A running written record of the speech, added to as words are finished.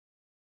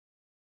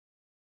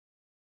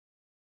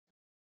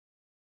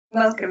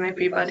Welcome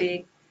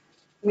everybody.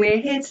 We're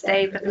here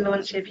today for the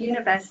launch of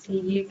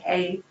University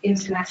UK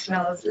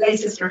International's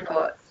latest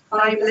report,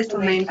 5 Little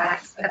Known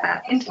Facts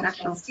about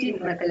International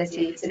Student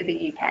Mobility to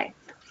the UK.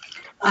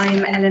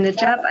 I'm Eleanor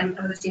Jubb, I'm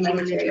Policy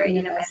Manager at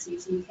University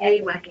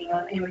UK working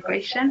on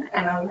immigration,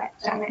 and I'll let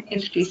Janet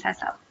introduce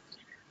herself.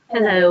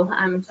 Hello,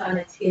 I'm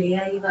Janet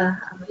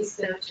Ilieva. I'm a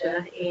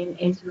researcher in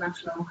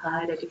international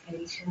higher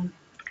education.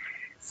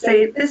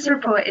 So this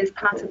report is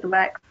part of the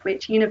work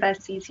which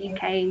Universities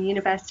UK and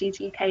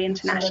Universities UK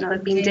International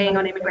have been doing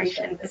on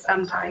immigration for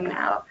some time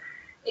now,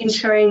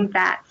 ensuring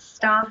that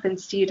staff and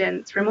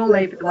students from all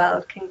over the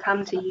world can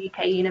come to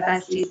UK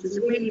universities is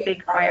a really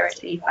big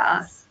priority for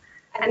us.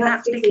 And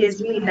that's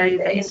because we know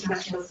that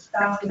international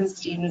staff and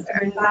students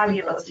are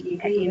invaluable to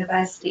UK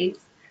universities,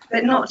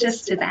 but not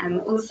just to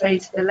them, also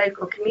to the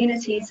local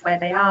communities where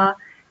they are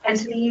and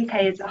to the UK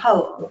as a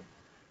whole.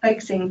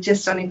 Focusing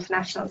just on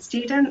international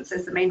students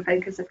as the main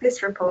focus of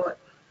this report,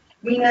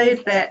 we know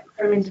that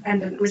from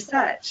independent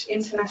research,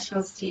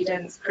 international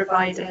students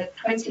provide a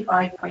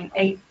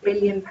 £25.8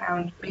 billion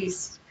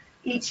boost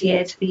each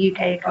year to the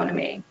UK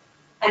economy,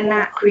 and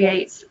that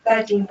creates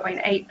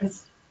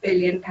 £13.8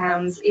 billion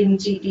in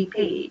GDP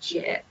each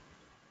year,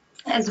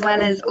 as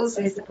well as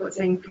also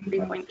supporting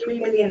 £3.3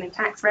 billion in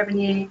tax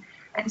revenue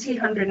and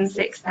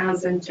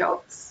 206,000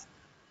 jobs.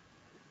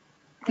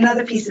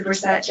 Another piece of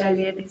research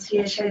earlier this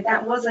year showed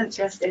that wasn't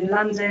just in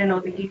London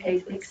or the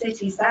UK's big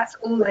cities, that's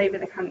all over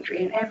the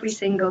country in every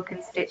single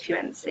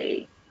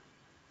constituency.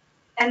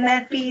 And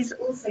their fees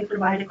also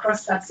provide a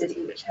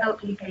cross-subsidy which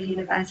help UK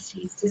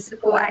universities to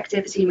support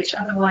activity which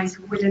otherwise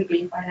wouldn't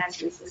be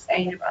financially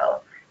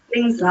sustainable.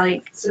 Things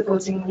like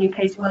supporting the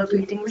UK's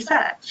world-leading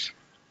research.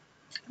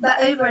 But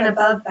over and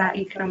above that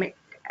economic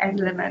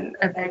element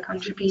of their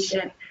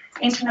contribution,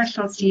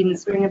 international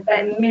students bring a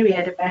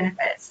myriad of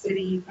benefits to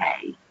the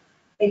UK.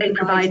 They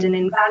provide an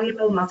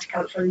invaluable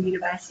multicultural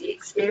university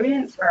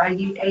experience for our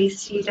UK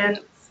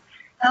students,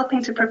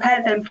 helping to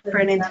prepare them for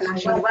an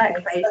international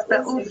workplace,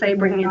 but also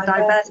bringing a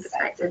diverse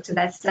perspective to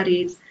their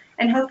studies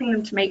and helping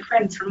them to make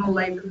friends from all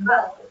over the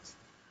world.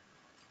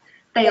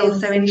 They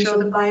also ensure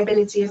the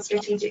viability of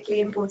strategically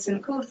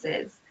important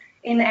courses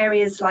in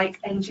areas like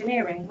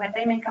engineering, where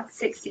they make up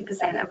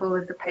 60% of all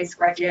of the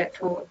postgraduate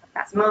or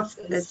that's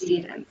master's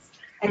students,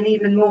 and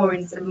even more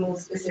in some more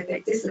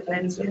specific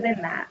disciplines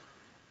within that.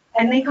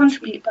 And they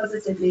contribute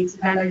positively to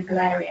their local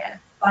area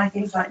by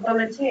things like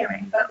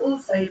volunteering, but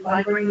also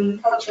by bringing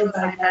cultural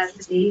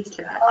diversity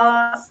to the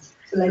arts,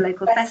 to the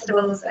local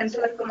festivals, and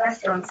to local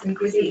restaurants and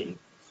cuisine.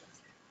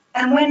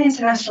 And when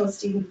international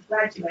students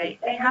graduate,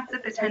 they have the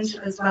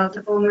potential as well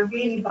to form a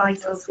really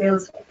vital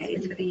skills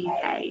base for the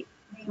UK.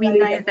 We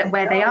know that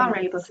where they are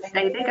able to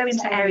stay, they go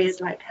into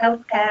areas like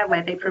healthcare,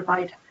 where they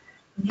provide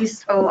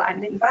useful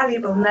and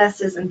invaluable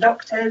nurses and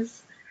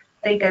doctors.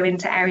 They go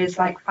into areas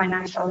like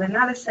financial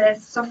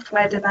analysis,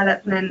 software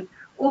development,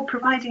 or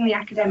providing the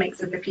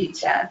academics of the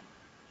future.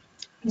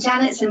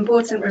 Janet's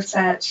important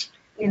research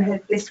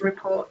in this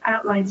report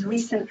outlines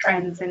recent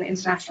trends in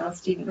international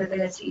student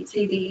mobility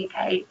to the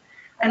UK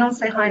and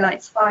also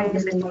highlights 5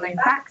 little known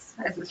facts,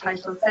 as the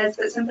title says,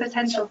 but some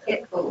potential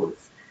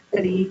pitfalls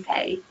for the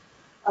UK.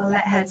 I'll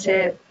let her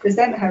to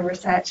present her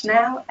research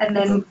now, and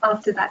then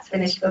after that's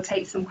finished, we'll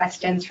take some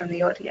questions from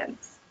the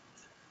audience.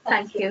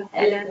 Thank you,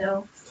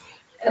 Eleanor.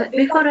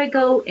 Before I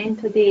go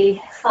into the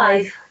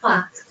 5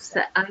 facts,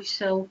 I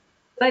shall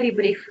very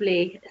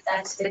briefly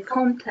set the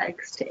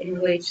context in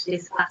which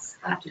these facts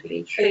have to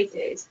be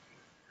treated.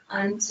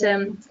 And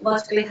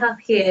what we have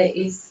here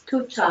is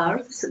 2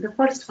 charts. The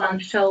first one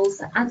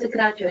shows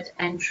undergraduate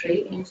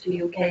entry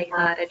into UK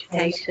higher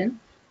education,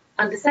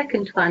 and the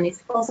second one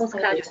is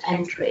postgraduate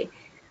entry.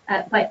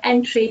 By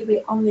entry,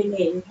 we only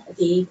mean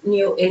the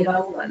new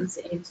enrollments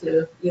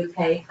into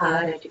UK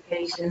higher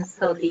education,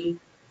 so the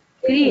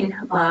green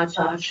bar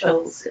chart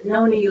shows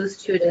non-EU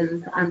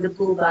students and the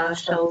blue bar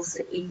shows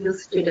EU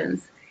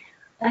students.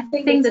 I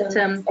think that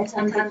at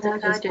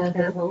undergraduate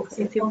level,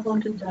 it's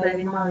important to bear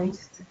in mind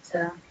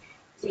that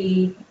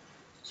the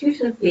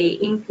tuition fee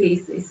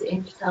increases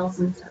in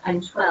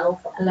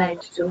 2012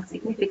 led to a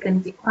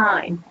significant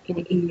decline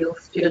in EU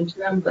student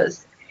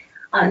numbers.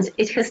 And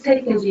it has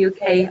taken the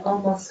UK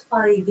almost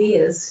 5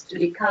 years to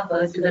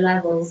recover to the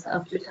levels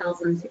of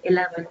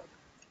 2010-11,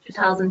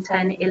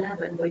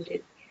 which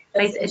is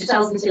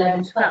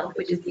 2011-12,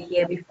 which is the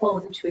year before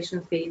the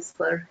tuition fees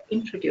were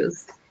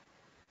introduced.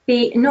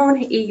 The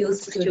non-EU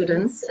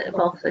students,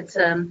 both at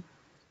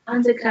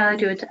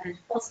undergraduate and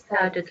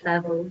postgraduate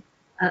level,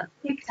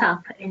 picked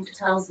up in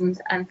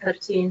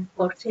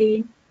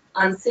 2013-14,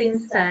 and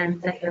since then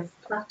they have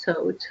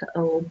plateaued,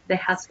 or there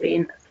has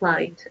been a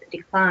slight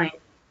decline.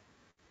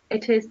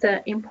 It is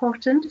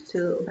important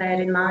to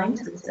bear in mind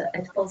that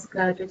at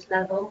postgraduate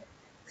level,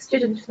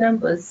 student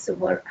numbers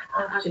were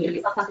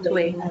actually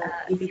plateauing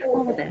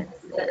before this.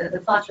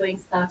 The plateauing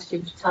started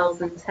in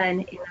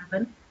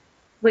 2010-11,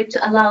 which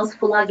allows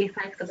for lag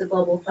effect of the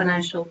global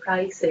financial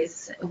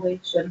crisis,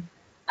 which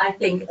I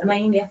think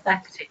mainly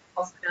affected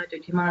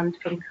postgraduate demand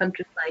from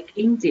countries like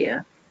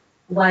India,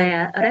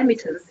 where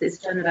remittances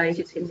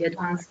generated in the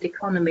advanced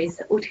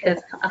economies would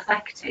have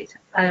affected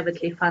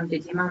privately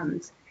funded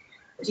demand.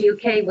 The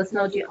UK was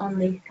not the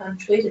only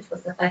country that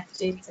was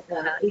affected.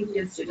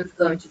 Indian students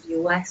going to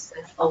the US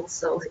have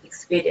also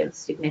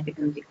experienced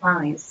significant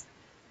declines.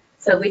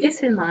 So with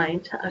this in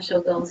mind, I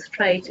shall go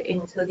straight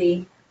into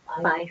the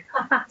 5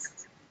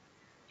 facts.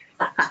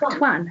 Fact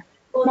 1.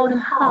 More than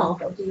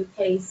half of the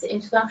UK's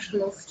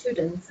international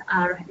students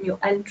are new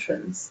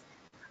entrants.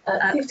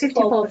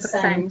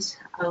 54%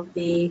 of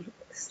the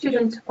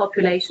student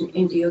population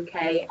in the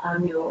UK are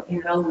new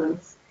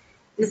enrolments.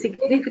 The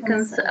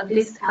significance of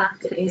this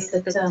fact is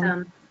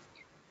that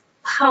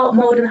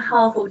more than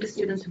half of the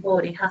student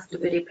body has to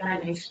be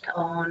replenished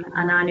on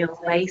an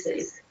annual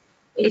basis.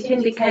 It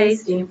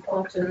indicates the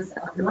importance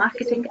of the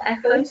marketing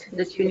effort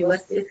that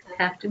universities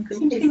have to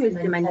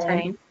continuously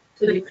maintain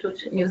to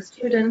recruit new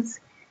students,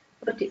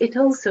 but it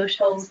also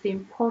shows the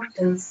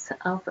importance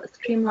of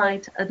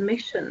streamlined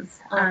admissions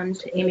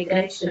and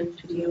immigration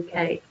to the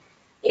UK.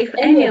 If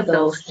any of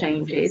those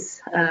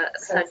changes,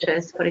 such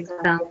as, for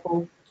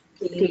example,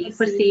 the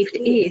perceived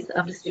ease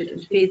of the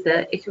student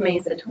visa, it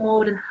means that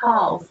more than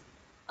half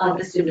of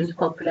the student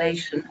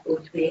population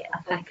would be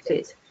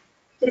affected.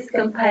 This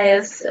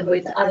compares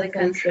with other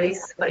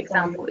countries. For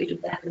example, it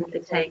would definitely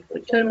take for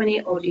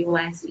Germany or the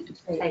US, it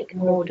would take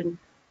more than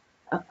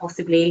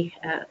possibly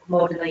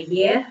more than a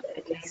year,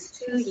 at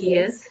least 2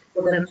 years,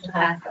 for them to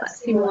have a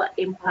similar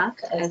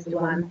impact as the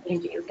one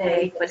in the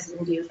UK. Whereas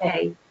in the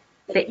UK,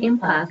 the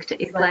impact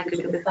is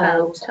likely to be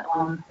felt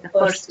on the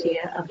first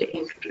year of the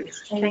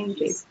introduced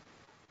changes.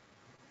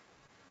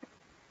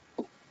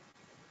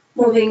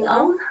 Moving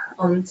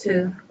on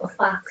to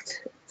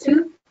fact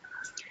 2.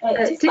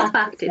 This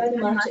fact is very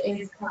much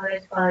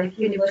inspired by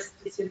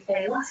University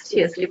UK last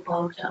year's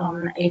report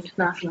on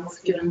international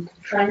student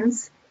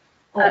trends,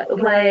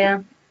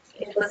 where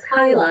it was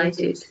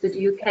highlighted that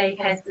the UK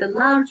has the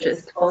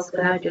largest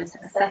postgraduate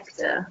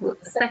sector,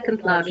 the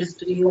second largest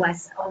to the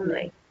US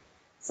only.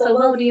 So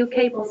while the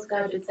UK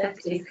postgraduate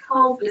sector is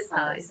half the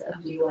size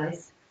of the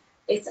US,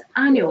 its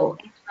annual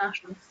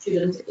international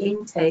student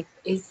intake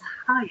is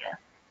higher.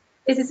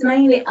 This is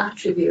mainly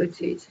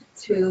attributed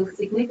to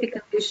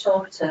significantly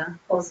shorter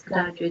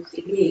postgraduate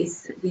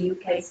degrees. The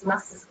UK's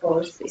master's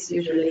course is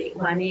usually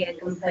 1 year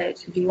compared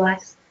to the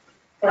US,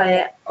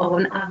 where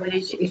on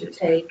average it would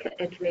take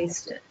at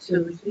least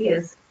 2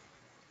 years.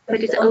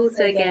 But it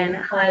also again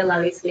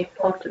highlights the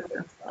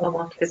importance of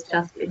what has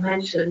just been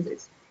mentioned.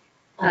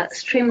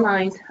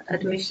 Streamlined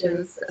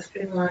admissions,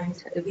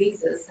 streamlined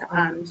visas,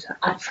 and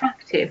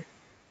attractive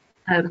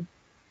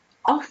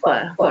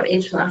offer for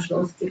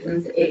international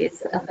students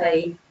is of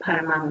a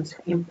paramount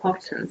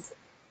importance.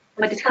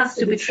 But it has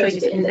to be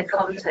treated in the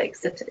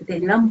context that the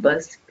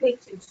numbers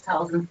peaked in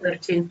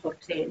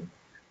 2013-14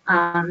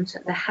 and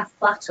they have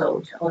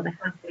plateaued, or there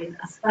have been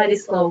a very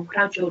slow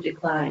gradual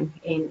decline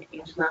in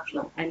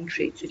international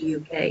entry to the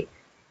UK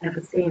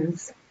ever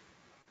since.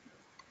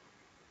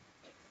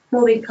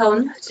 Moving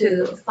on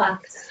to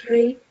fact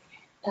 3,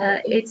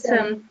 there is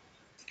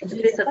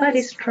a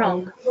very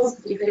strong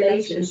positive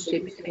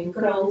relationship between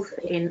growth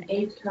in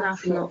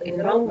international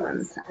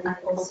enrolments and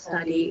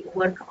post-study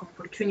work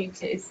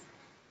opportunities.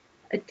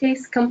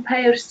 This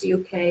compares the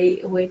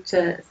UK with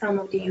some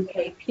of the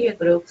UK peer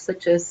groups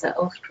such as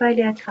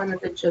Australia,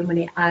 Canada,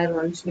 Germany,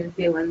 Ireland, New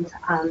Zealand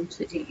and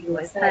the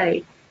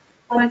USA.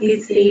 Where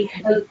we see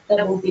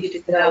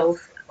double-digit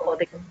growth for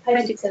the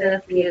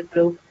competitor peer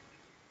group,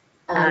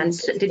 and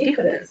the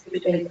difference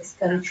between this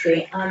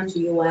country and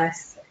the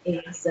US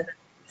is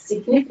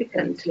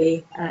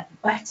significantly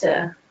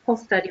better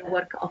post-study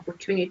work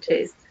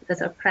opportunities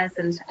that are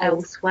present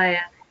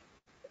elsewhere,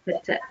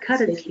 but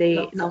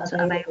currently not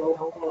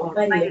available or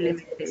very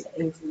limited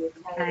in the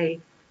UK.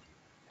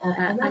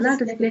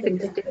 Another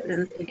significant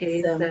difference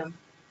is,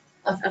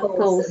 of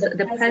course,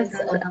 the presence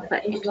of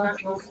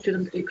international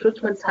student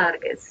recruitment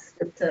targets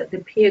that the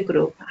peer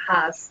group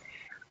has,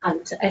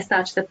 and as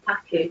such the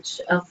package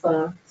of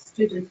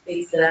student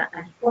visa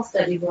and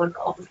post-study work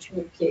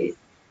opportunities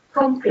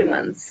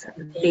complements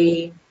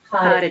the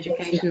higher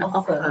education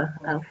offer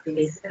of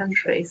these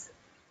countries.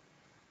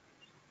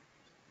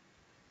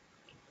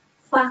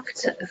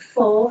 Fact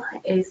 4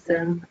 is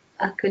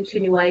a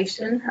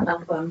continuation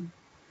of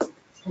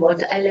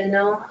what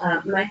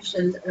Eleanor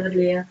mentioned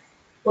earlier,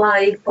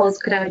 why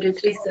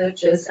postgraduate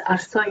researchers are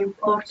so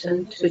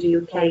important to the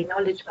UK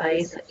knowledge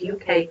base,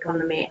 UK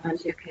economy and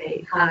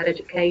UK higher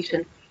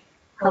education.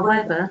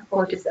 However,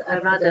 what is a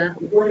rather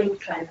worrying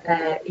trend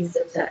there is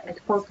that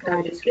at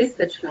postgraduate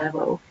research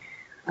level,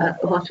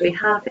 what we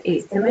have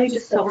is the major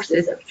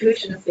sources of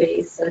tuition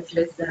fees, such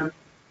as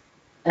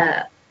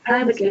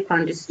privately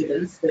funded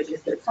students, which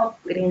is the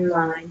top green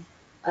line,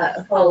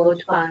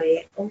 followed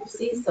by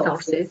overseas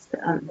sources.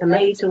 The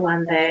major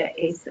one there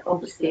is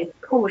overseas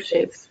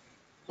scholarships.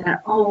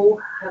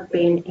 All have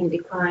been in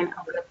decline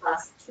over the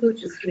past 2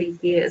 to 3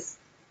 years.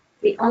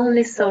 The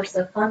only source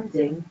of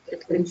funding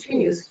that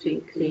continues to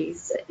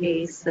increase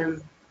is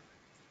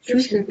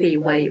tuition fee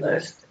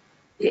waivers.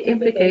 The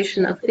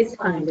implication of this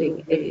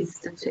finding is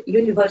that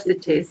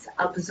universities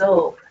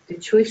absorb the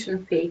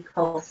tuition fee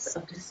costs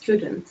of the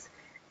students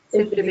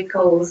simply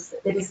because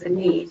there is a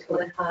need for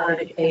the higher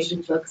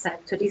education to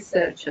accept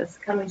researchers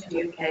coming to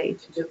the UK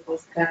to do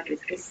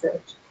postgraduate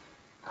research.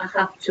 I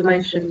have to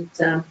mention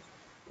that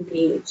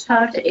the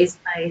chart is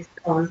based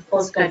on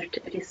postgraduate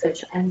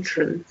research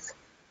entrance.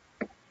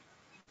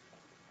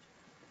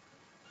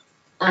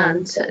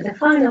 And the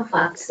final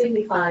fact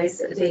signifies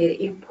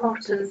the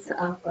importance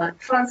of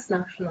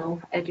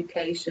transnational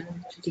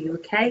education to the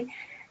UK.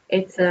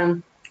 It's,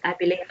 I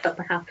believe,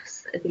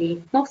 perhaps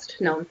the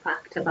most known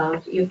fact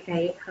about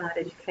UK higher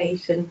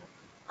education.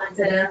 And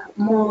there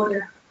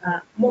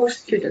are more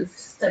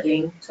students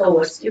studying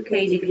towards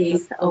UK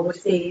degrees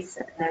overseas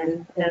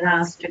than there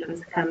are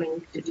students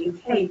coming to the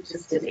UK to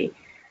study.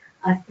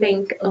 I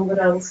think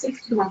overall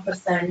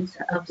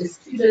 61% of the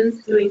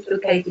students doing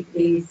UK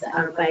degrees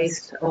are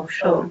based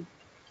offshore.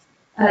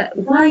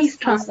 Why is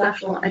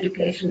transnational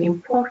education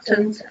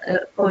important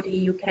for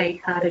the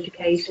UK higher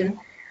education?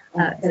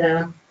 There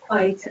are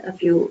quite a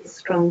few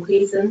strong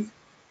reasons.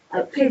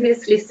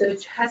 Previous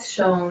research has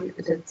shown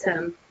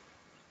that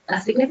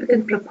a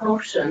significant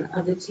proportion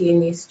of the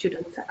TNE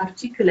students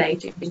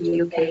articulate in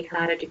the UK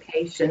higher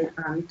education,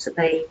 and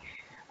they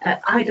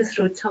either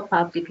through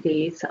top-up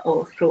degrees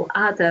or through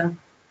other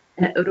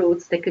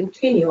routes, they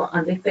continue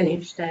and they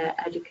finish their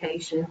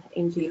education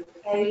in the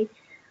UK.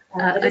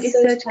 A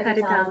research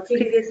carried out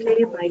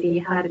previously by the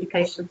Higher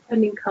Education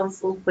Funding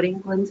Council for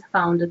England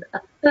found that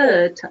a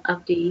third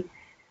of the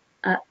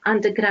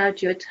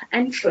undergraduate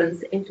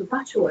entrance into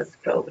bachelor's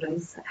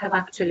programs have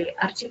actually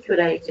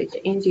articulated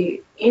in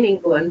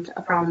England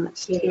from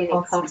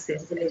TNE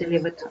courses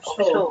delivered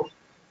offshore.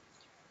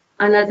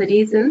 Another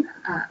reason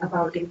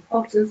about the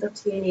importance of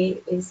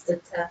TNE is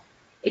that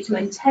it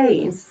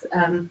maintains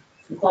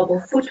global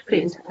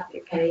footprint of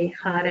UK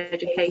higher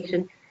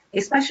education,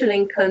 especially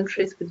in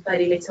countries with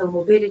very little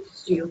mobility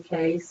to the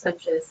UK,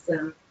 such as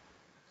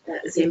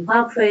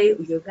Zimbabwe,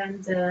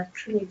 Uganda,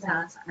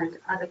 Trinidad, and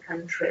other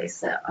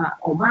countries.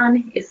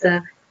 Oman is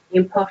an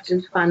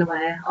important one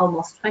where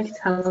almost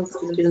 20,000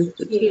 students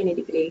do TNE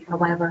degree.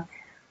 However,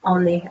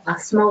 only a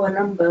smaller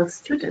number of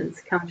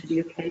students come to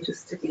the UK to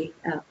study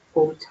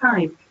full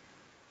time.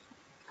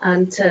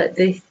 And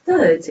the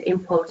third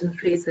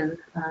important reason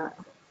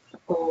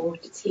for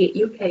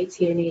the UK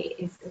TNE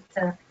is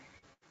that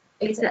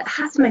it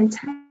has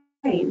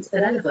maintained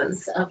the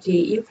relevance of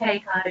the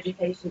UK higher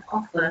education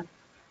offer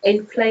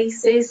in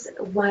places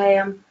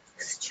where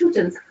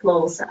student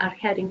flows are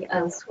heading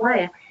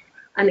elsewhere.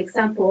 An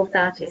example of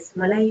that is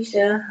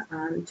Malaysia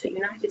and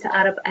United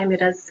Arab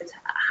Emirates that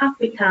have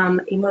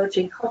become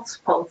emerging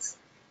hotspots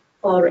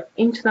for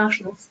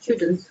international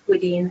students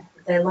within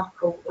their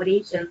local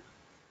region.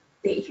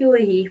 The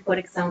UAE, for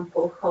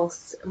example,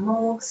 hosts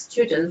more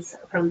students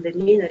from the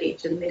MENA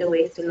region, Middle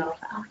East and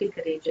North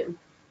Africa region,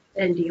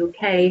 than the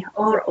UK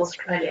or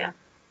Australia.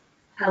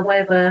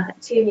 However,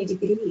 TNE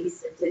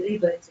degrees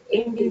delivered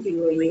in the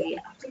UAE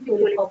are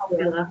particularly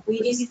popular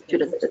with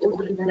students that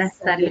wouldn't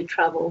necessarily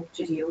travel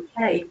to the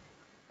UK.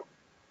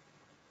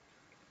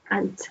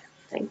 And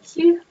thank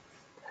you.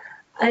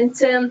 And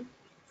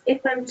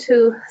if I'm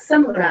to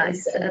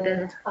summarize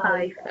the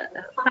 5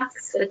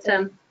 facts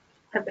that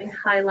have been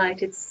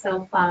highlighted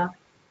so far,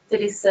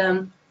 there is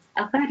a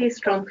very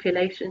strong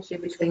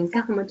relationship between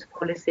government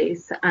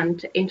policies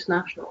and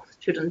international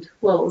student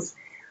flows.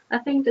 I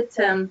think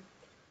that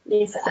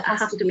this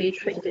has to be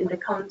treated in the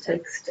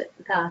context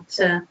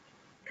that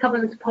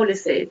government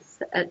policies,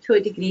 to a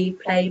degree,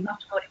 play a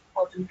much more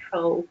important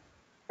role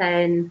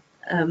than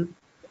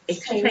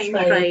exchange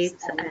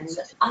rates and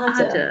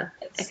other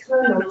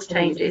external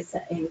changes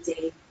in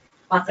the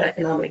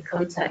macroeconomic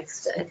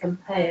context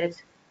compared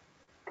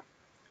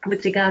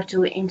with regard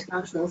to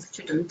international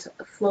student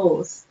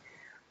flows.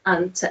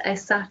 And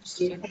as such,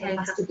 the UK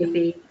has to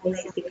be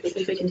basically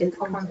treated in the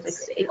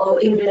context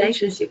or in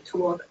relationship to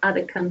what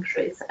other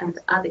countries and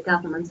other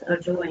governments are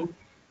doing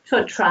to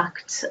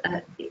attract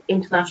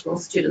international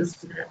students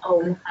to their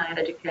own higher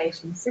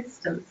education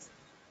systems.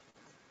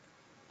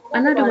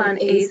 Another one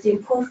is the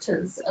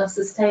importance of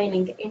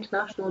sustaining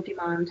international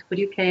demand for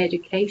UK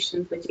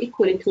education, but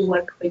equally to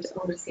work with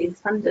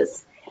overseas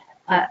funders.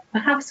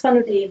 Perhaps one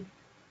of the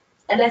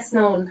less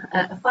known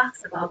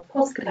facts about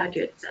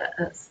postgraduate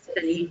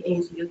study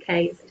in the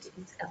UK is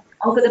that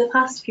over the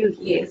past few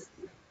years,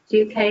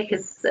 the UK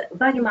has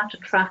very much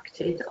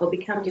attracted or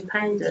become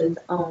dependent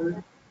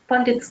on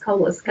funded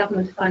scholars,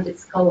 government-funded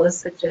scholars,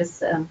 such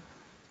as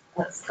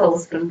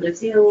scholars from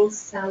Brazil,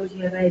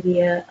 Saudi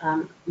Arabia.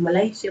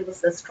 Malaysia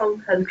was a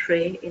strong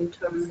country in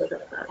terms of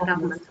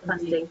government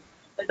funding,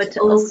 but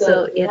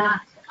also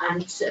Iraq.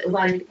 And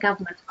when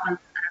government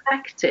funds are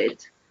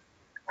affected,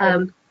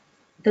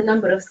 the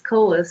number of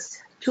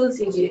scholars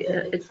choosing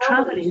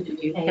traveling to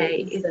the UK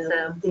is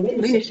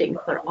diminishing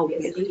for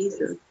obvious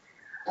reasons.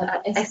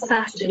 As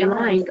such,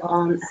 relying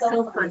on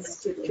self-funded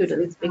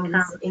students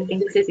becomes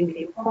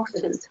increasingly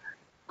important.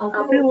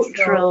 I will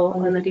draw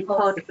on a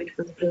report which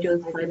was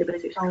produced by the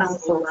British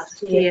Council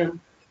last year,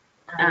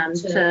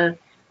 and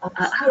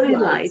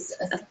highlights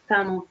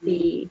some of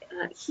the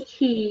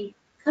key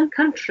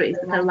countries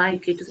that are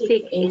likely to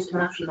seek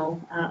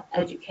international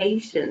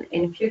education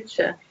in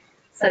future,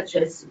 such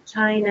as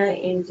China,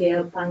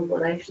 India,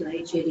 Bangladesh,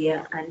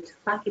 Nigeria, and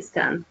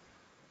Pakistan.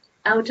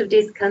 Out of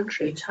these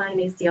countries,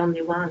 China is the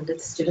only one that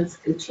students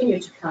continue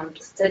to come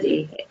to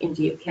study in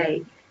the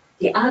UK.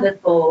 The other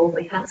four,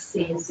 we have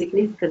seen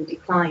significant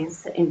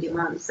declines in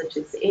demand, such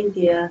as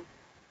India,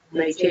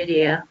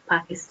 Nigeria,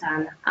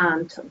 Pakistan,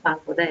 and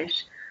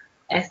Bangladesh.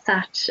 As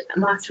such,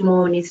 much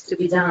more needs to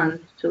be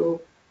done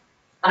to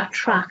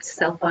attract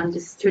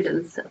self-funded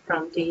students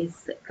from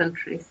these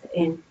countries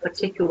in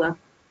particular.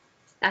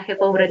 I have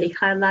already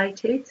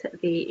highlighted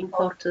the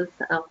importance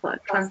of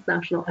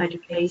transnational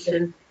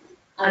education,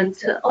 and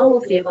all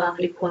of the above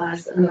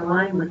requires an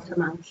alignment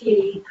among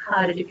key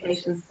higher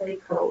education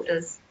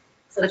stakeholders,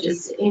 such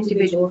as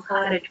individual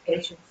higher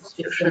education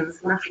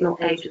institutions, national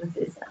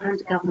agencies,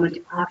 and government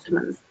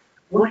departments,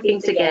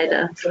 working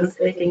together,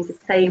 translating the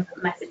same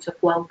message of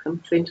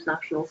welcome to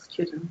international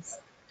students.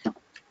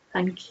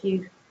 Thank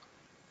you.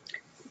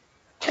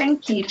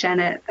 Thank you,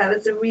 Janet. That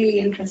was a really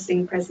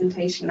interesting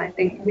presentation. I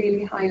think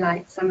really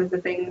highlights some of the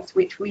things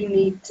which we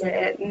need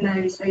to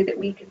know so that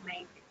we can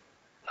make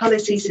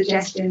policy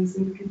suggestions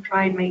and we can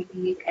try and make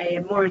the UK a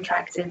more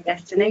attractive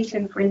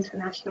destination for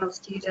international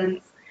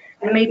students,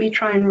 and maybe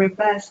try and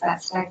reverse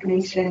that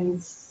stagnation,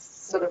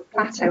 sort of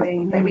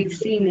plateauing that we've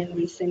seen in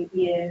recent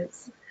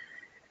years.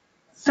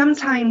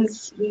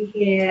 Sometimes we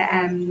hear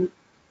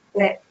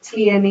that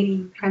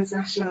TNE,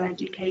 transnational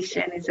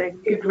education, is a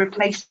good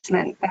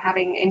replacement for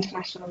having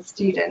international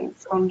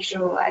students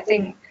onshore. I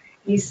think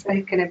you've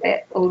spoken a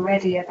bit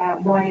already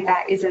about why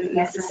that isn't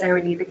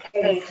necessarily the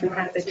case and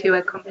how the two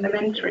are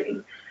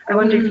complementary. I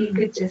wonder if you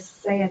could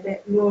just say a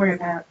bit more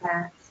about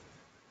that.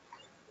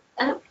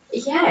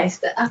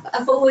 Yes,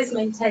 I've always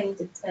maintained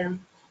that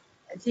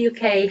the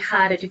UK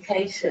higher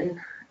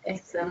education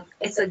is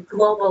a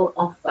global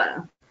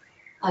offer,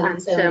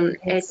 and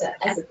as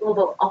a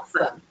global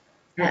offer,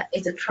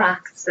 it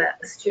attracts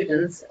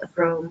students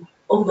from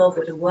all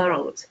over the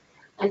world.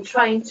 And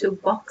trying to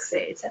box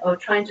it or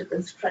trying to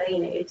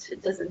constrain it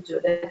doesn't do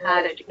the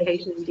higher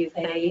education in the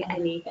UK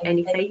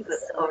any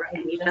favours or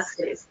any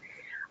justice.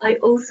 I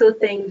also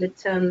think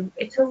that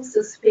it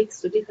also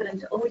speaks to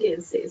different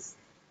audiences.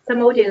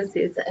 Some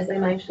audiences, as I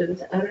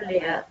mentioned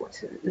earlier, would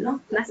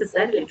not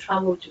necessarily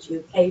travel to the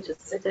UK to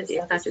study,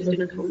 such as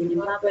students from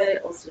Zimbabwe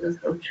or students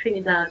from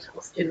Trinidad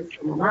or students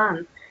from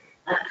Oman.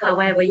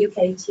 However,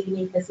 UK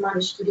TNE has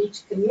managed to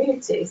reach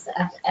communities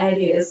and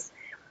areas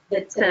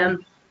that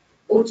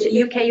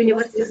UK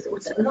universities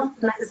would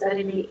not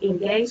necessarily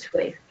engage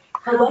with.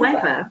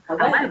 However,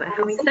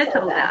 having said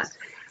all that,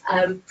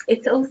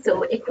 it's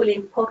also equally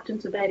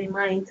important to bear in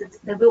mind that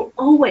there will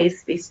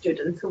always be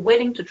students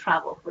willing to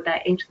travel for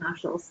their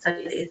international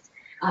studies.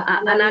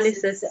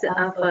 Analysis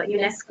of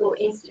UNESCO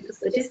Institute of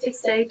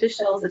Statistics data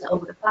shows that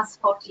over the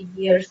past 40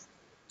 years,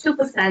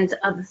 2%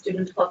 of the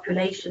student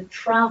population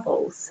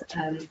travels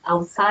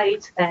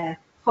outside their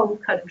home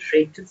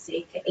country to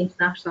seek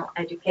international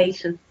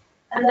education.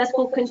 And that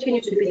will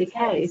continue to be the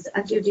case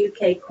until the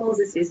UK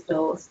closes its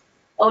doors.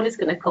 All it's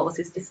going to cause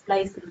is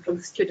displacement from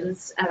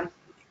students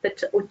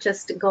that would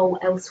just go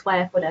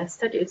elsewhere for their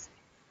studies.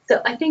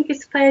 So I think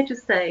it's fair to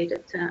say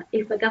that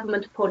if a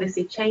government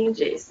policy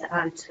changes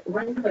and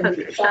one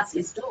country shuts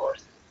its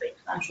doors for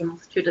international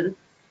students,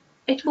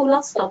 it will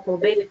not stop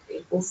mobility,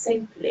 it will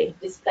simply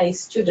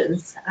displace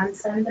students and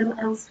send them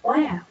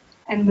elsewhere.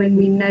 And when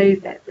we know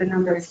that the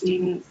number of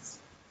students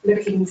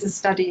looking to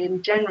study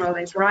in general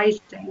is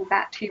rising,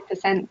 that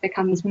 2%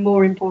 becomes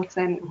more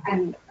important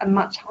and a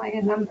much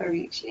higher number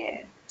each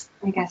year,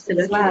 I guess,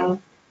 as well.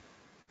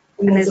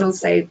 And there's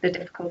also the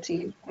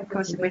difficulty, of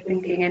course, if we're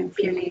thinking in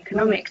purely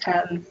economic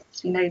terms,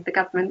 you know, the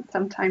government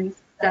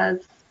sometimes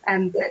does,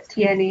 and that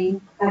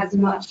TNE has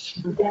much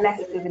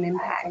less of an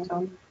impact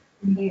on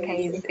the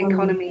UK's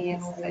economy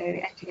and also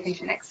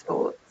education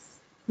exports.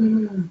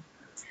 And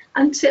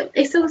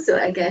it's also,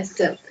 I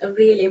guess,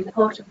 really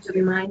important to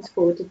be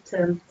mindful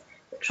that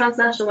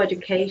transnational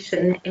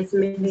education is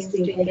means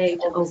to engage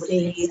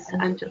overseas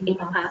and to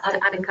impact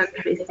other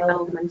countries'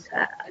 development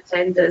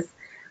agendas.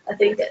 I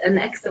think an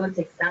excellent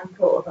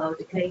example of how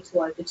the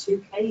K-12 that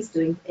UK is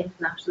doing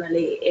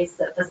internationally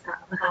is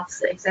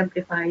perhaps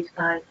exemplified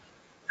by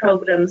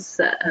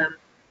programs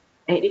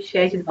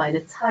initiated by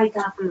the Thai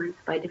government,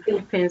 by the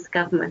Philippines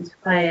government,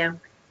 where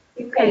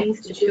UK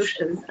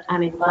institutions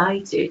are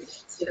invited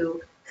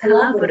to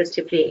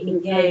collaboratively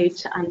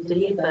engage and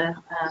deliver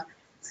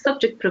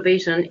subject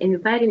provision in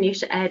very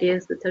niche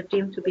areas that are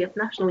deemed to be of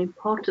national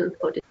importance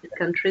for these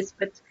countries.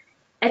 But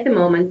at the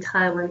moment,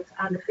 Taiwan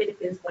and the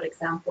Philippines, for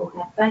example,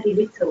 have very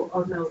little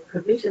or no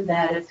provision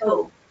there at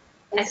all.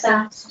 As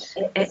such,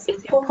 it's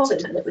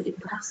important, but it's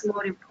perhaps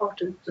more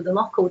important to the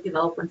local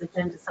development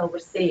agendas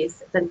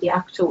overseas than the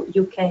actual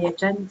UK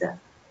agenda.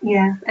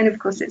 Yeah, and of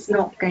course it's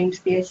not going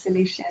to be a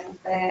solution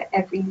for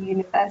every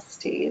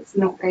university. It's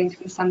not going to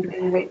be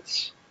something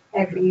which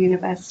every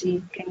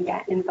university can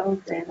get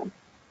involved in.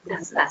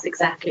 That's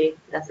exactly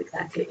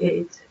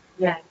it.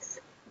 Yes.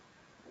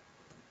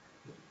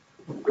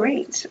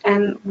 Great.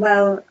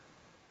 Well,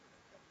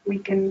 we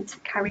can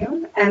carry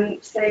on.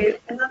 So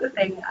another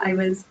thing I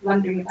was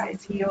wondering about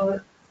is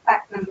your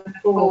fact number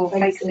 4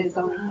 focuses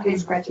on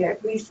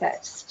postgraduate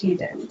research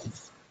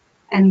students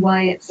and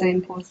why it's so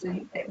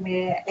important that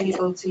we're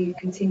able to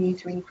continue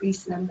to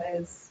increase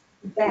numbers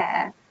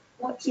there.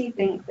 What do you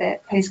think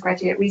that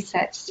postgraduate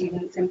research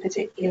students in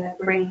particular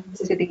bring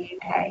to the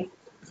UK?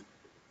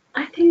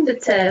 I think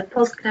that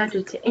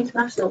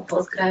international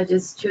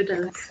postgraduate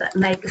students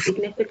make a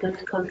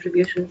significant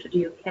contribution to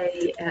the UK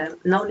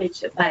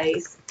knowledge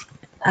base.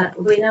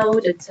 We know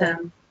that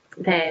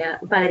they are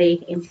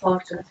very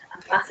important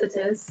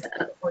ambassadors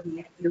for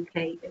the UK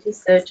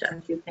research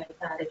and UK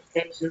higher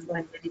education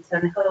when they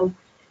return home.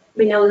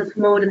 We know that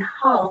more than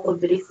half of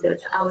the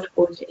research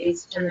output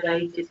is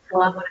generated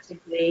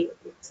collaboratively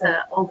with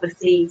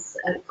overseas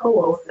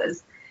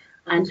co-authors,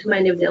 and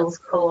many of those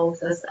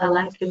co-authors are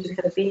likely to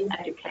have been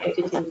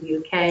educated in the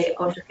UK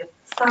or to have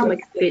some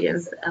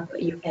experience of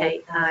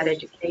UK higher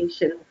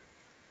education.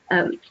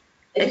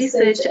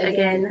 Research,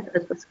 again,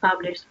 that was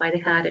published by the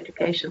Higher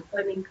Education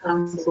Funding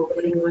Council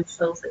for England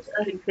shows that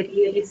early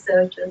career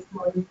researchers,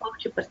 more than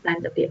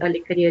 40% of the early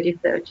career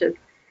researchers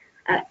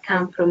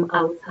come from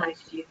outside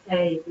the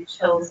UK, which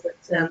shows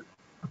that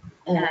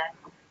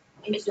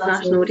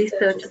international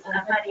research is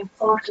a very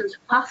important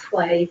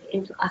pathway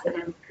into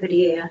academic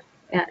career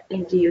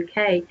in the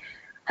UK.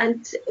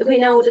 And we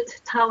know that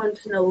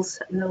talent knows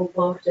no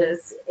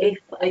borders. If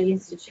an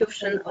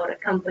institution or a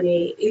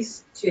company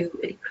is to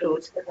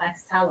recruit the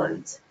best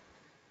talent,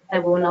 they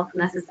will not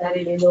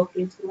necessarily look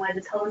into where the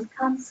talent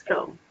comes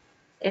from.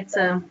 It's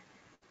a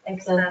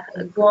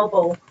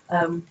global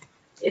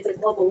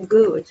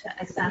good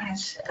as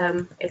such.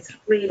 It's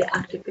really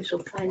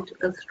artificial trying to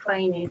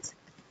constrain it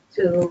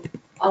to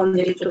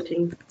only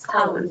recruiting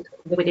talent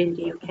within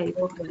the UK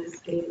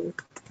borders, really.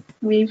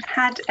 We've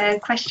had a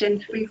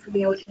question through from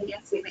the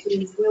audience, which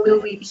is,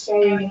 will we be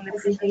sharing the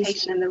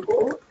presentation and the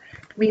report?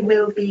 We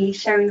will be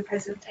sharing the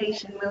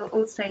presentation. We'll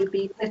also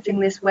be putting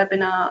this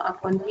webinar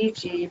up on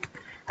YouTube,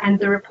 and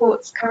the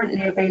report's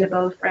currently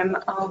available from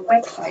our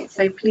website,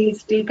 so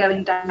please do go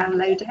and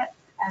download it.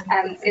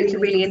 It's a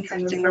really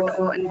interesting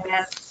report and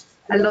there's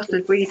a lot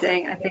of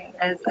reading. I think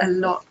there's a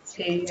lot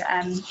to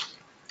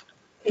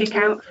pick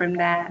out from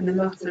there and a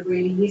lot of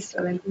really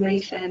useful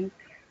information.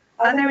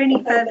 Are there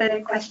any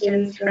further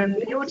questions from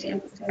the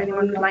audience? If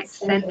anyone would like to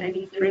send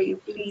any through,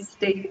 please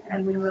do,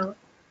 and we will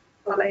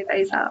follow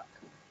those up.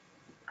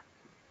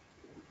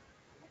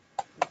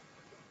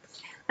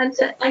 And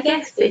I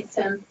guess it's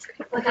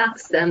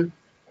perhaps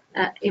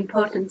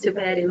important to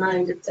bear in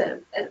mind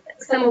that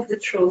some of the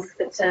truths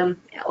that,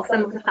 or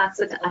some of the facts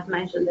that I've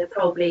mentioned,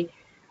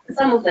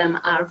 some of them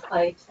are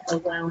quite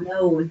well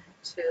known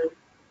to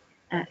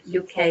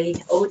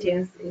UK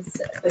audiences,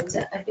 but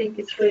I think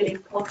it's really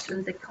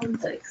important the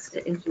context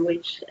into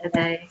which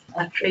they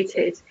are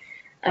treated.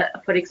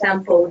 For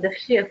example, the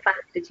sheer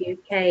fact that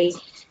UK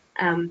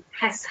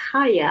has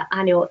higher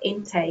annual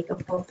intake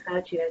of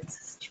postgraduate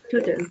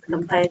students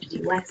compared to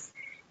the US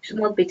should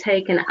not be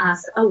taken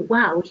as, oh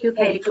wow, UK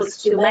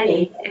recruits too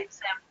many.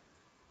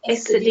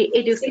 It's the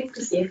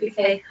idiosyncrasy of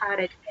UK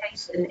higher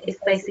education is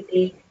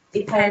basically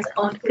depends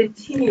on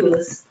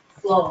continuous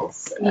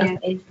flows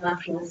of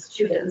international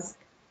students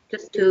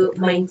just to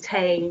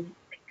maintain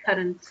the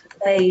current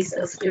base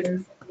of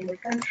students in the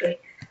country.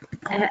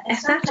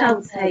 As such, I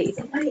would say it's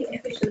a very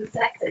efficient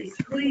sector. It's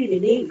really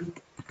lean.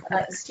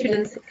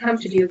 Students come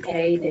to the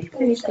UK, they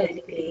finish their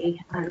degree,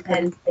 and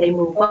then they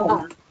move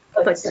on.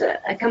 But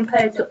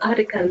compared to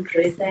other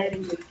countries, they're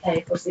in the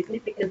UK for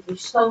significantly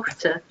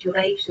shorter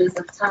durations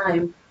of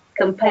time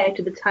compared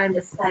to the time they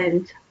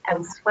spend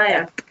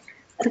elsewhere.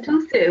 And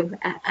also,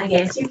 I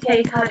guess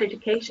UK higher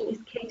education is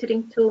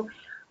catering to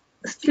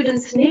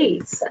students'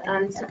 needs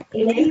and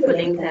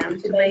enabling them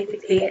to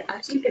basically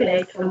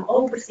articulate from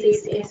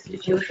overseas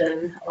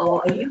institution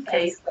or a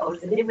UK course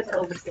delivered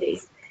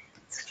overseas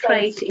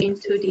straight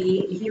into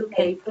the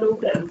UK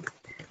program.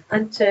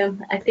 And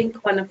I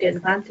think one of the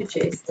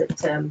advantages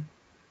that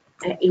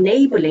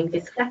enabling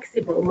this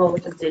flexible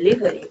mode of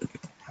delivery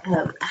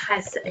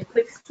has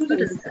equipped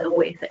students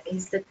with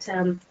is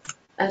that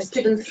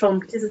students from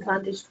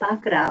disadvantaged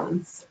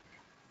backgrounds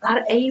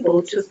are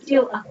able to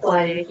still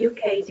acquire a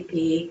UK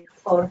degree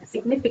for a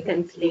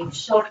significantly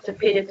shorter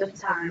period of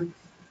time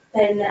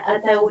than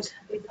they would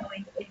be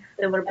doing if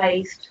they were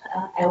based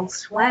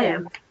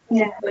elsewhere,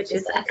 which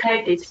is a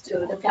credit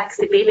to the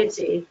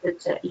flexibility that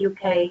the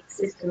UK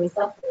system is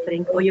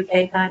offering, or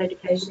UK higher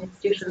education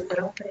institutions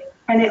are offering.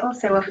 And it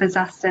also offers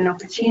us an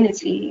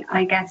opportunity,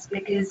 I guess,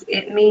 because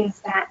it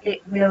means that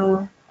it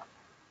will,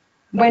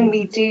 when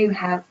we do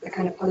have the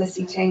kind of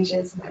policy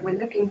changes that we're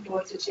looking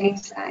for to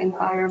change that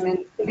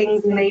environment,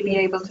 things may be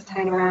able to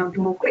turn around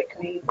more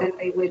quickly than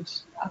they would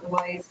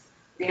otherwise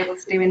be able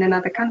to do in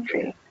another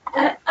country.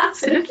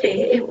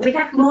 Absolutely. We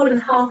have more than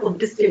half of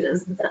the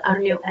students that are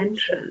new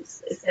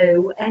entrants,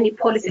 so any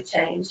policy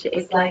change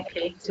is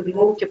likely to be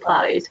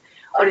multiplied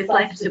or is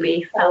likely to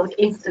be felt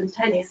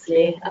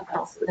instantaneously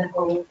across the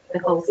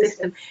whole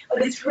system.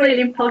 But it's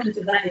really important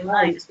to bear in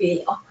mind that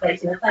we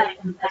operate in a very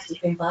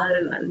competitive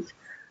environment,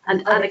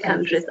 and other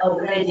countries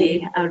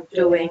already are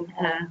doing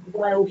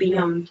well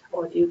beyond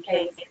what the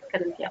UK is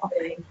currently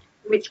offering.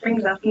 Which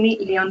brings us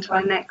neatly onto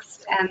our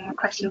next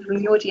question from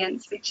the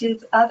audience, which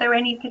is, are there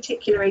any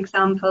particular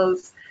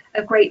examples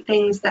of great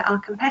things that our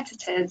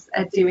competitors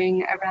are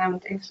doing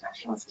around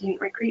international student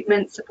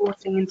recruitment,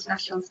 supporting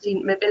international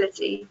student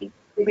mobility,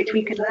 which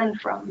we could learn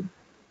from?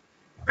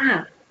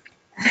 I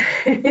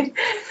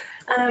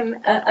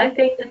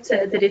think that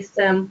there is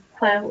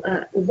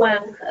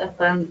wealth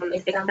of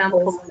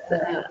examples,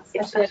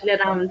 especially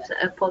around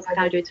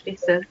postgraduate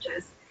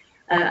researchers.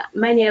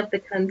 Many of the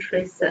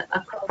countries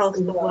across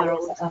the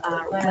world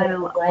are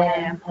well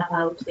aware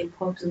about the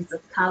importance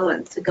of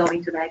talent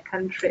going to their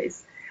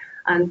countries.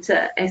 And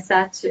as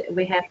such,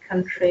 we have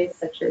countries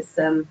such as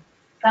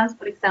France,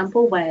 for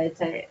example, where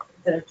there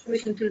are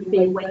tuition fee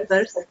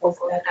waivers for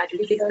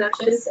postgraduate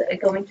researchers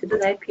going to do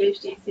their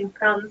PhDs in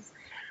France.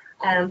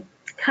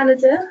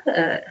 Canada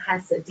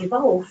has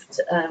devolved,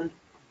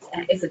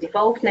 is a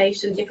devolved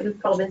nation. Different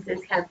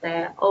provinces have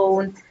their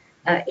own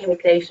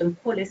immigration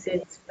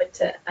policies,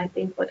 but I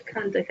think what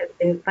Canada has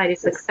been very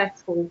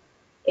successful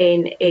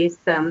in is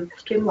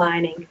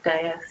streamlining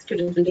their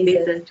student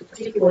visa to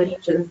particular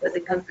regions that the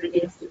country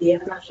deems to be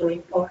of national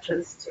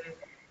importance to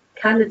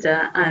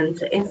Canada,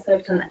 and in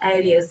certain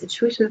areas the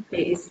tuition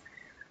fees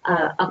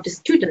of the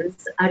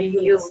students are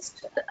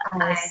used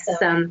as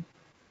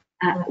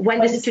when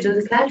the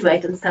students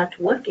graduate and start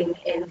working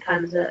in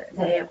Canada,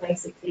 they are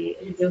basically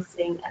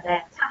reducing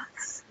their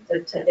tax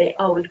that they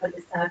owe when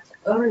they start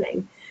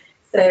earning.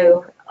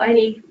 So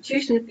any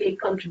tuition fee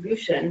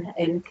contribution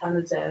in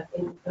Canada,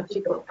 in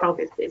particular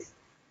provinces,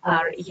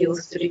 are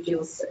used to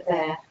reduce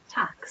their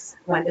tax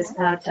when they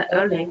start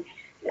earning.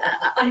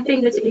 I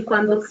think that if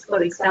one looks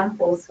for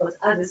examples what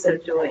others are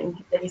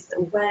doing, there is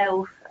a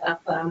wealth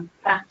of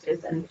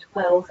practice and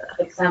wealth of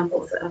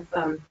examples of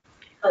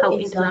how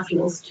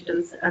international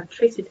students are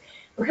treated.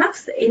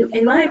 Perhaps,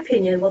 in my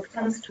opinion, what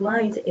comes to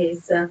mind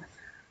is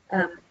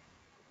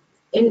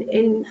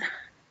in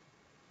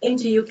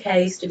the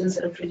UK, students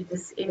are treated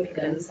as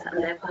immigrants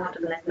and they're part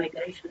of that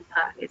migration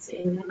package.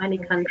 In many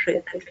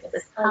countries, they're treated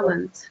as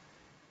talent,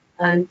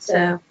 and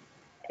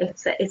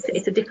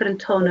it's a different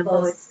tone of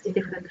voice, a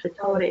different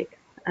rhetoric.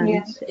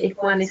 And if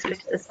one is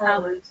treated as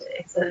talent,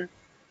 it's a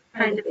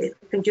kind of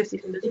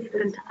conducive to a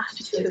different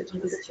attitude to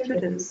the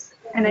students.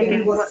 And I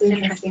think what's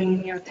interesting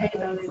in your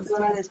table, as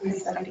well as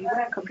post-study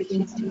work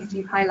opportunities,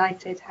 you've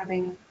highlighted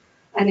having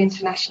an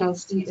international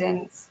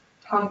students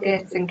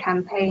target and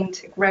campaign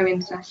to grow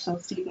international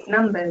student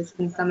numbers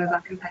in some of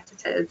our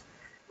competitors.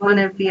 One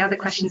of the other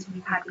questions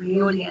we've had from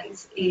the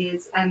audience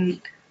is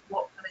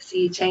what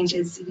policy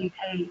changes the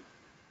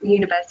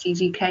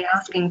universities UK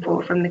asking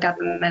for from the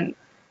government?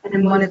 And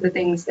then one of the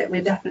things that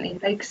we're definitely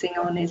focusing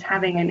on is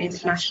having an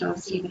international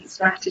student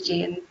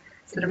strategy and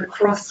sort of a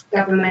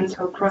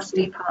cross-governmental,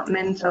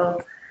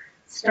 cross-departmental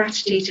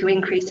strategy to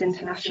increase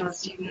international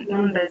student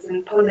numbers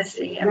and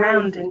policy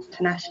around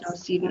international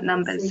student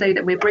numbers, so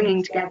that we're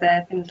bringing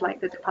together things like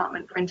the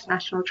Department for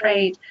International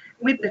Trade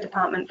with the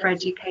Department for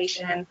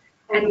Education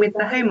and with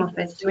the Home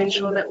Office to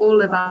ensure that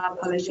all of our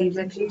policies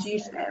are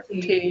conducive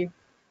to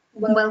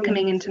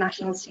welcoming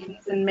international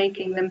students and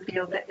making them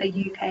feel that the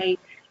UK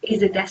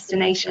is a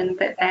destination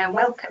that they're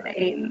welcome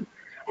in.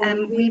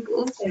 We've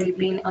also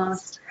been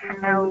asked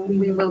how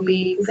we will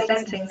be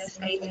presenting this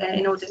data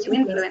in order to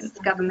influence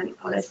government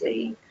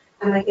policy.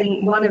 And I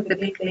think one of the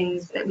big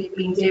things that we've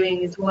been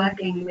doing is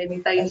working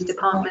with those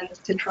departments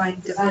to try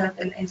and develop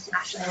an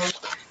international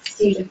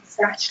student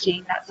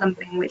strategy. That's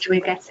something which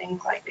we're getting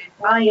quite good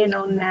buy-in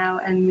on now,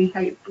 and we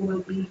hope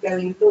will be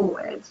going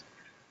forward.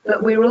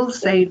 But we're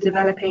also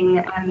developing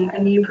a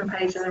new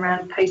proposal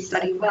around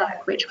post-study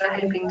work, which we're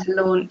hoping to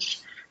launch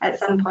at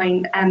some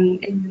point in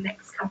the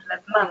next couple of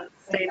months.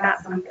 So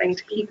that's something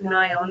to keep an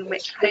eye on,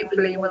 which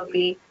hopefully will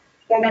be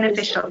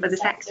beneficial for the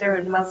sector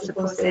and well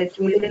supported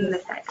within the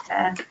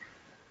sector.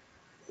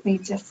 Let me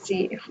just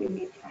see if we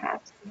need to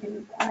have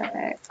any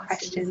other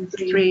questions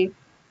through.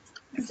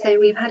 So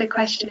we've had a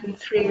question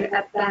through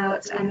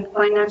about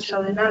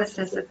financial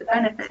analysis of the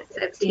benefits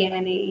of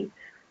TNE,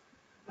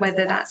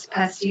 whether that's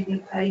per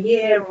student per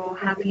year or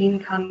how the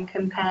income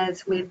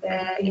compares with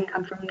the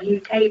income from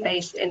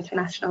UK-based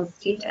international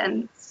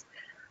students.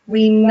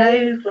 We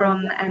know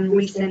from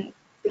recent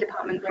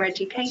Department for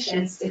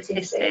Education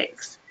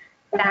statistics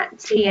that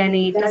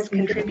TNE does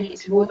contribute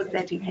towards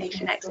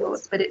education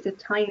exports, but it's a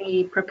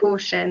tiny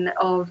proportion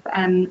of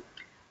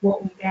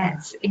what we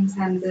get in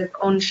terms of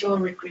onshore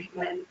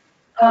recruitment,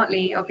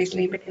 partly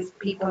obviously because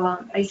people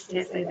aren't based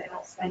here, so they're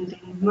not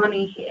spending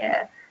money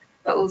here.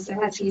 But also,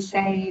 as you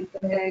say,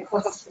 the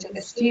cost to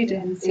the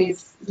students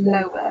is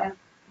lower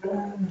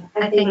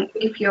I think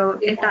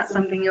if that's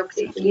something you're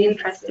particularly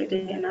interested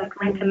in, I'd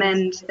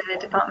recommend the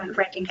Department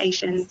for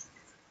Education's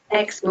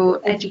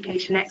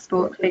education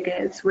export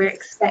figures. We're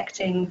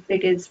expecting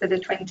figures for the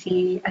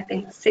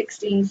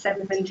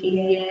 16-17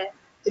 year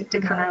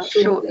to come out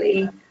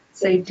shortly.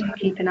 So do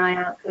keep an eye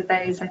out for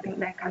those. I think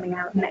they're coming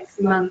out next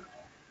month.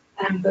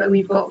 But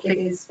we've got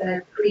figures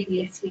for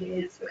previous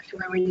years, which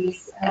were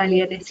released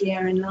earlier this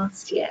year and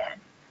last year.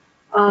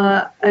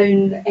 Our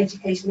own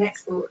education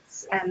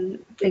exports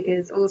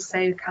figures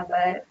also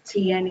cover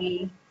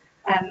TNE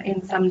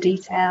in some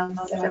detail,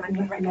 so I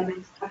can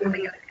recommend having a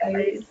look at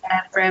those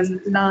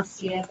from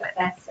last year, but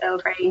they're still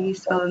very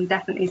useful and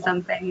definitely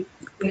something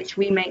which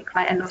we make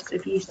quite a lot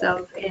of use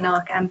of in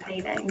our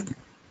campaigning.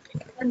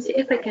 And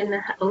if I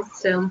can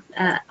also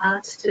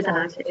add to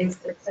that, is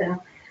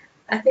that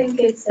I think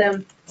it's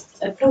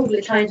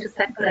probably trying to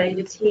separate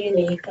the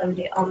TNE from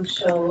the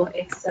onshore.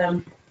 It's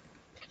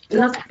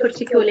not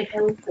particularly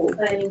helpful,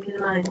 bearing in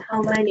mind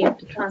how many of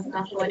the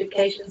transnational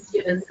education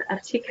students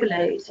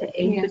articulate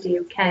into the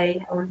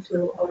UK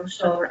onto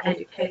onshore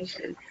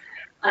education.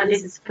 And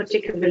this is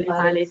particularly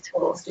valid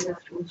for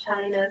students from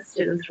China,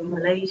 students from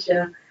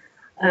Malaysia.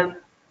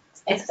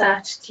 As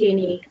such,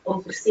 TNE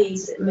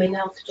overseas may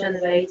not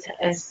generate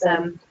as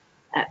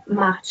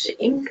much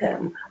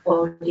income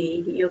for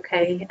the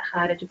UK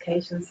higher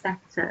education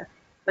sector,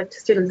 but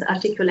students'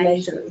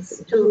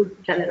 articulations do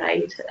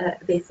generate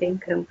this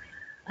income.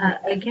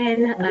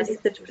 Again,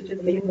 research produced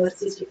by the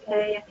University of UK,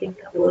 I think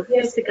a couple of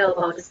years ago,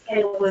 about the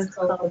scale work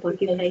about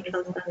UK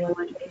transnational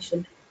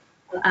education,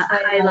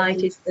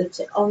 highlighted that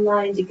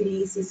online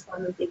degrees is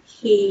one of the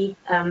key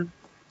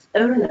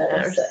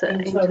earners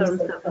in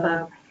terms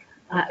of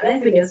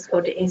revenues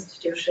for the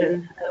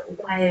institution,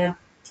 where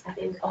I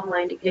think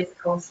online degrees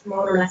cost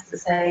more or less the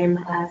same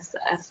as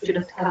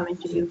students coming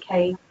to the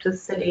UK to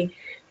study.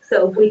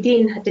 So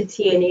within the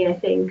TNE, I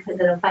think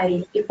there are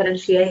very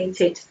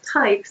differentiated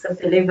types of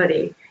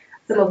delivery.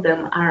 Some of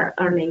them are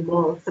earning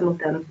more, some of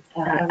them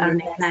are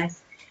earning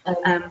less.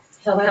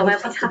 However,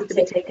 it has to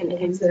be taken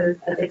into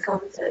the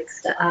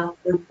context of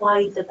the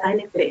wider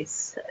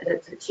benefits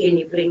that the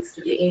TNE brings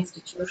to the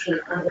institution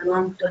and the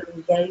long-term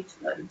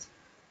engagement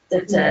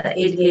that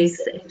it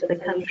gives into the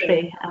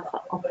country of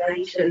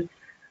operation.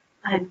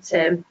 And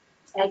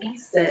I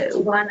guess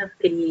one of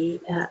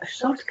the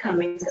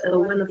shortcomings, or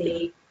one of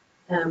the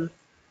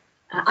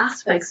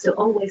aspects to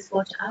always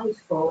watch out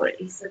for,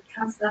 is that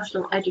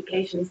transnational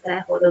education is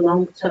there for the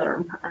long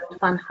term, and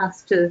one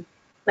has to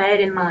bear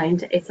in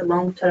mind it's a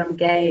long-term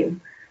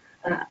game,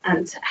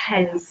 and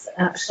hence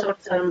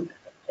short-term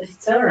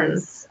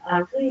returns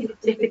are really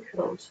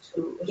difficult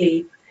to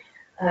reap.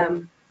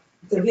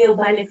 The real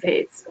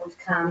benefits would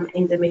come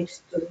in the mid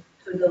to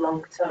the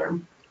long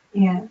term.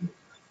 Yeah.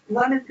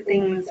 One of the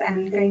things,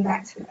 and going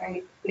back to the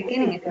very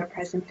beginning of your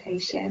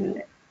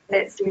presentation,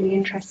 that's really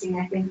interesting,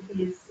 I think,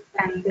 is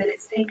that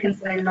it's taken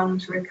so long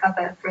to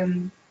recover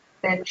from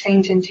the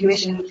change in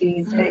tuition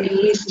fees for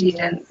EU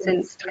students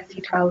since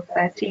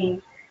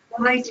 2012-13.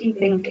 Why do you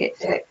think it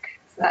took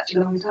such a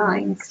long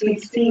time? Because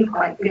we've seen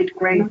quite good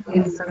growth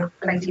in sort of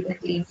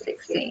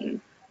 2015-16.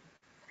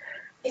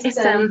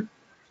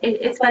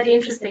 It's very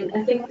interesting.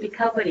 I think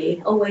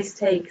recovery always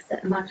takes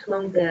much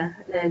longer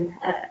than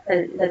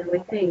we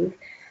think.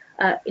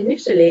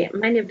 Initially,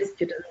 many of the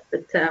students,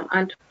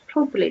 and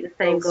probably the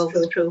same goes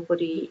true for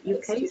the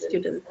UK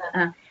students,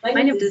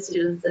 many of the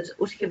students that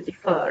would have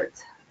deferred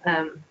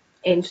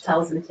in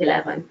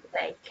 2011,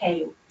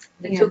 they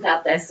took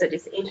up their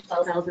studies in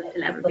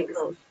 2011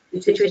 because the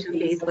tuition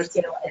fees were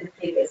still at the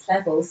previous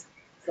levels.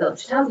 So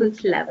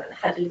 2011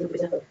 had a little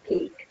bit of a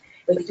peak,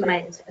 which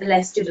meant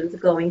less students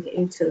going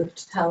into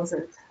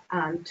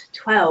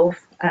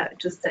 2012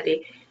 to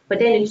study. But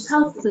then in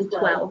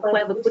 2012,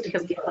 whoever could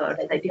have deferred,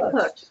 they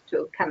deferred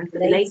to come into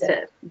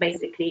later,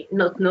 basically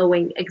not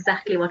knowing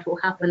exactly what will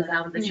happen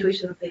now with the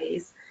tuition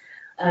fees,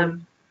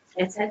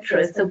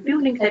 etc. So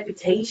building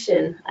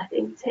reputation, I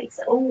think, takes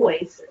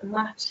always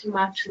much,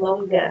 much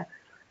longer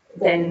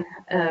than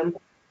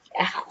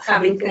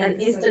having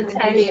an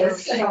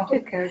instantaneous shock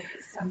of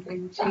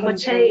something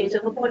change,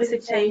 of a policy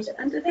change.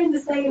 And I think the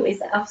same is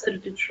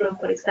absolutely true,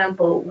 for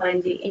example,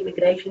 when the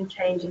immigration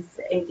changes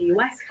in the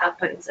US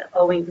happened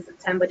following the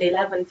September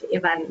 11th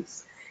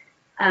events.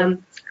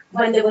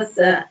 When there was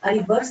a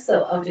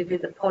reversal of the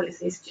visa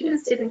policy,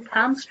 students didn't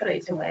come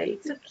straight away.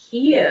 It took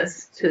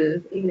years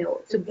to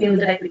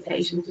build a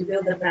reputation, to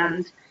build a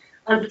brand,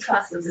 and the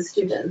trust of the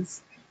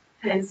students.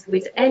 Hence,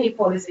 with any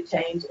policy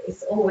change,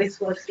 it's always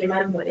worth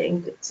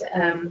remembering that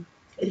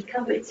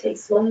recovery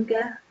takes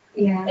longer.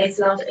 Yeah. It's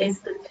not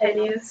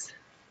instantaneous.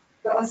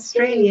 But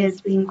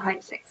Australia's been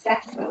quite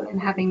successful in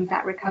having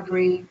that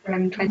recovery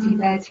from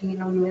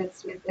 2013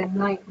 onwards with the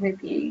Knight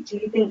Review. Do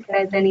you think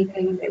there's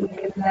anything that we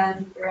can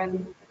learn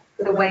from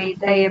the way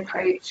they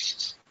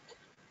approached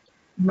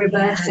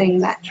reversing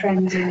that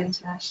trend in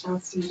international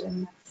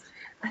students?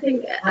 I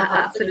think I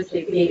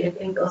absolutely agree. I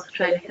think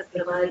Australia has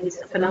provided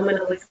a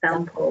phenomenal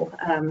example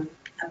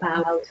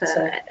about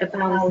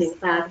bouncing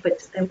back,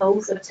 but they've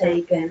also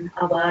taken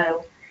a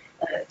while.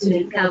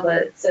 to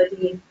cover. So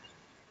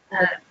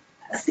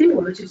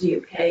similar to the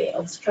UK,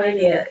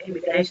 Australia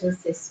immigration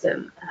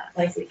system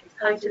basically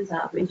tightened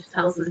up in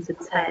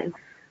 2010,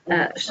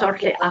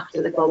 shortly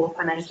after the global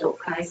financial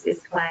crisis,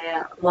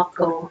 where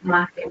local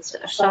market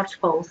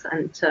shortfalls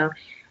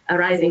and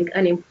rising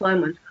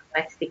unemployment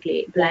were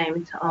basically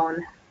blamed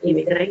on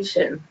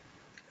immigration.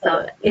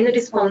 So in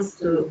response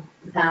to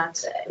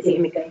that, the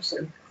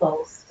immigration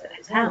closed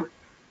down.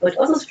 But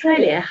what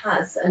Australia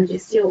has, and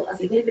is still a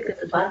significant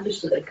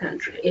advantage to the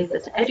country, is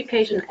that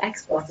education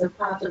exports are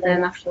part of their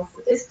national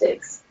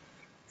statistics.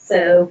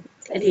 So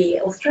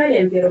the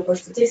Australian Bureau for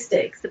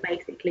Statistics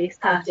basically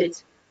started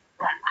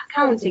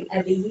accounting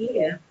every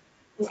year,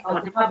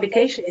 or the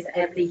publication is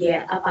every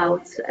year,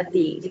 about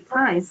the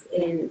declines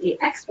in the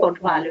export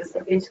values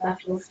of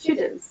international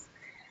students.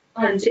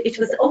 And it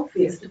was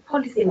obvious to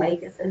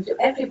policymakers and to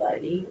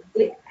everybody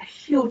the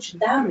huge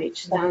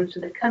damage done to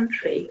the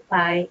country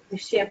by the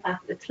sheer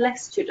fact that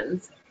less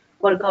students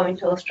were going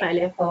to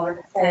Australia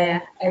for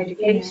their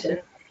education.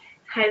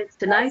 Hence,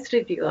 the nice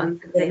review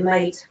and they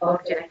made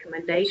 40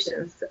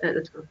 recommendations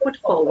that were put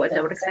forward.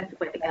 They were accepted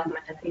by the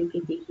government, I think,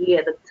 in the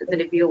year that the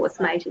review was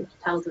made in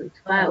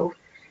 2012.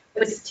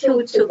 But it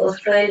still took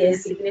Australia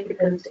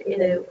significant,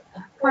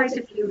 quite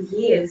a few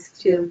years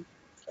to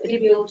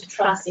rebuild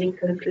trust in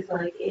countries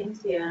like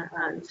India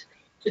and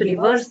to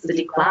reverse the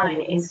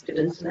decline in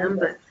student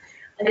numbers.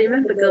 I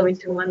remember going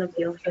to one of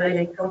the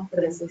Australian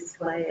conferences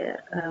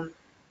where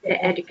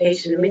the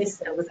education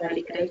minister was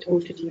very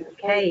grateful to the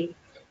UK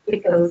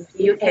because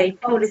the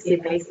UK policy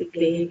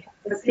basically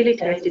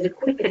facilitated a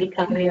quick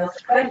recovery in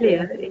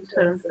Australia in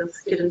terms of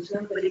student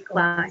number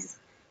declines,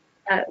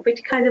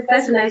 which kind of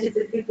resonated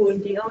with people in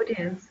the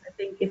audience, I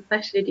think,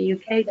 especially the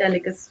UK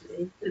delegates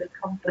to the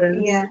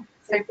conference. Yeah.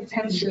 So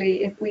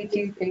potentially, if we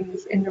do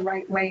things in the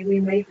right way, we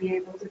may be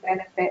able to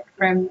benefit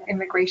from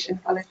immigration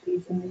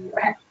policies in the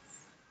US,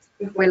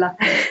 if we're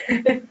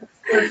lucky.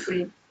 We'll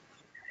see.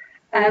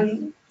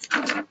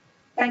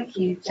 Thank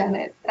you,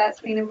 Janet.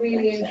 That's been a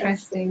really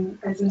interesting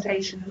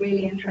presentation,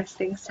 really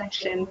interesting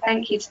session.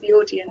 Thank you to the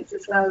audience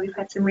as well. We've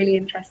had some really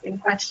interesting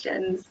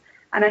questions,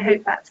 and I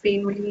hope that's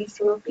been really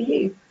useful for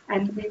you,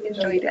 and we've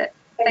enjoyed it.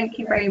 Thank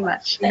you very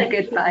much, and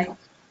goodbye.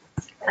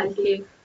 Thank you.